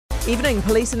Evening.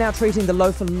 Police are now treating the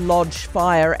Loafers Lodge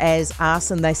fire as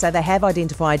arson. They say they have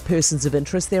identified persons of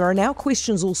interest. There are now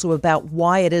questions also about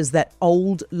why it is that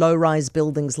old low-rise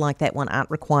buildings like that one aren't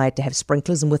required to have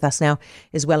sprinklers. And with us now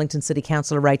is Wellington City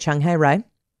Councillor Chung. Hey, Ray.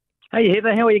 Hey,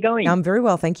 Heather. How are you going? I'm very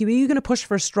well, thank you. Are you going to push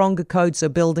for a stronger code so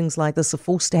buildings like this are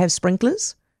forced to have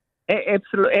sprinklers?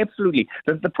 Absolutely.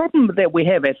 The problem that we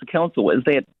have as a council is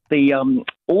that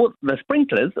all the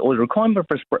sprinklers, or the requirement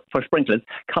for sprinklers,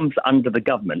 comes under the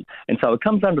government, and so it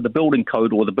comes under the building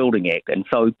code or the building act. And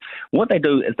so what they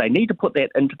do is they need to put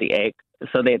that into the act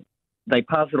so that they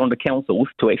pass it on to councils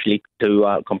to actually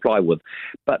comply with.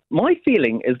 But my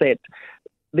feeling is that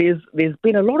there's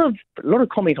been a lot of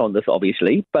comment on this,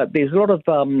 obviously, but there's a lot of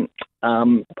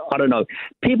I don't know.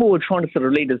 People were trying to sort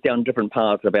of lead us down different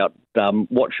paths about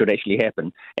what should actually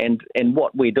happen, and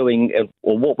what we're doing,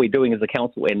 or what we're doing as a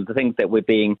council, and the things that we're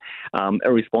being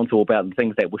irresponsible about, and the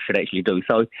things that we should actually do.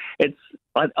 So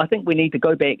I think we need to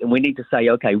go back and we need to say,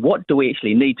 okay, what do we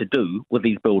actually need to do with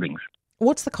these buildings?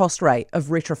 What's the cost rate of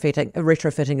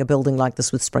retrofitting a building like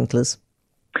this with sprinklers?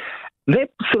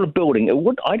 That sort of building,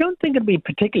 I don't think it'd be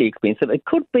particularly expensive. It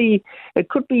could be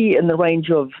in the range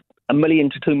of $1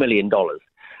 million to $2 million.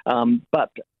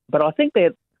 But I think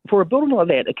that for a building like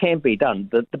that, it can be done.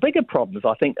 The bigger problems,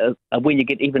 I think, are when you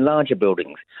get even larger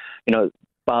buildings.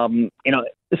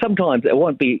 Sometimes it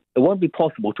won't be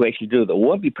possible to actually do them. It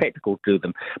won't be practical to do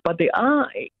them. But there are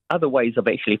other ways of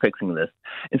actually fixing this.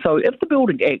 And so if the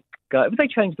Building Act, if they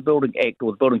change the Building Act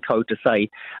or the Building Code to say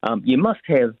you must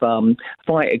have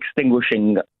fire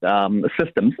extinguishing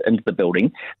systems into the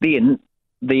building, then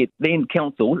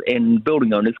councils and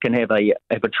building owners can have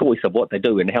a choice of what they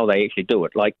do and how they actually do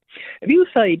it. Like if you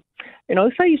say,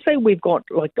 say we've got,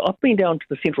 like, I've been down to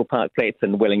the Central Park flats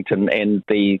in Wellington and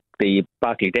the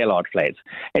Barclay Dallard flats,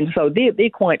 and so they're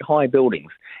quite high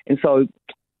buildings, and so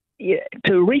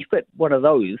to refit one of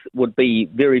those would be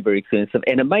very, very expensive,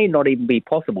 and it may not even be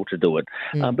possible to do it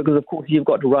because, of course, you've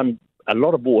got to run a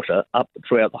lot of water up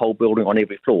throughout the whole building on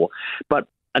every floor. But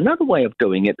another way of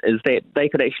doing it is that they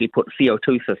could actually put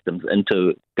CO2 systems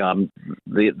into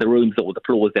the rooms or the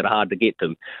floors that are hard to get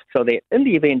to, so that in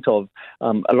the event of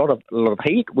a lot of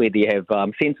heat, where you have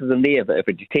sensors in there, if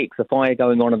it detects a fire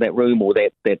going on in that room or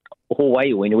that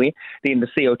hallway or anywhere, then the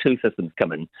CO2 systems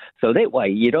come in. So that way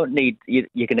you don't need,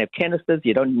 you can have canisters,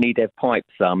 you don't need to have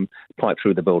pipes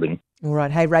through the building. All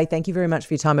right. Hey, Ray, thank you very much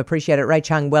for your time. Appreciate it. Ray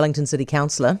Chung, Wellington City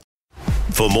Councillor.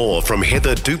 For more from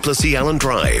Heather Duplessis Allen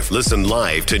Drive, listen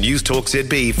live to News Talk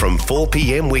ZB from 4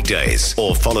 p.m. weekdays,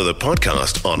 or follow the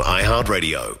podcast on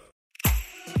iHeartRadio.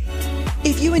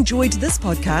 If you enjoyed this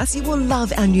podcast, you will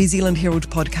love our New Zealand Herald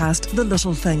podcast, The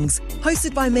Little Things,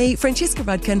 hosted by me, Francesca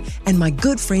Rudkin, and my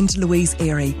good friend Louise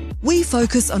Airy. We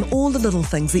focus on all the little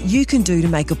things that you can do to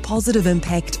make a positive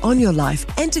impact on your life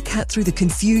and to cut through the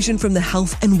confusion from the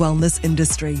health and wellness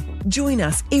industry. Join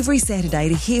us every Saturday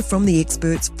to hear from the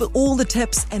experts for all the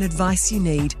tips and advice you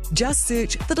need. Just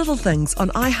search The Little Things on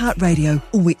iHeartRadio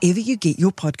or wherever you get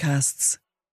your podcasts.